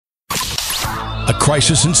A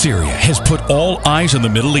crisis in Syria has put all eyes on the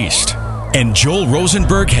Middle East. And Joel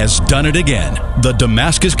Rosenberg has done it again. The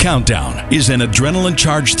Damascus Countdown is an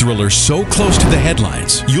adrenaline-charged thriller so close to the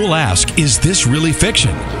headlines, you'll ask, is this really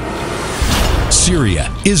fiction?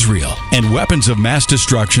 Syria, Israel, and weapons of mass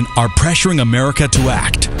destruction are pressuring America to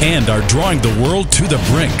act and are drawing the world to the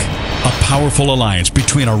brink. A powerful alliance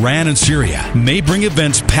between Iran and Syria may bring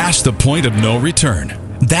events past the point of no return.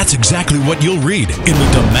 That's exactly what you'll read in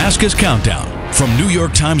the Damascus Countdown. From New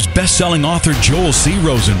York Times best-selling author Joel C.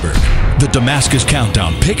 Rosenberg, the Damascus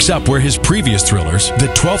Countdown picks up where his previous thrillers, The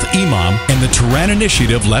 12th Imam and The Tehran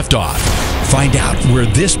Initiative, left off. Find out where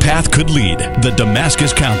this path could lead. The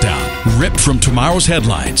Damascus Countdown, ripped from tomorrow's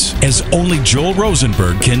headlines, as only Joel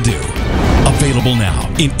Rosenberg can do. Available now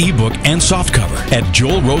in ebook and softcover at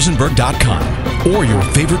joelrosenberg.com or your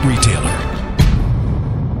favorite retailer.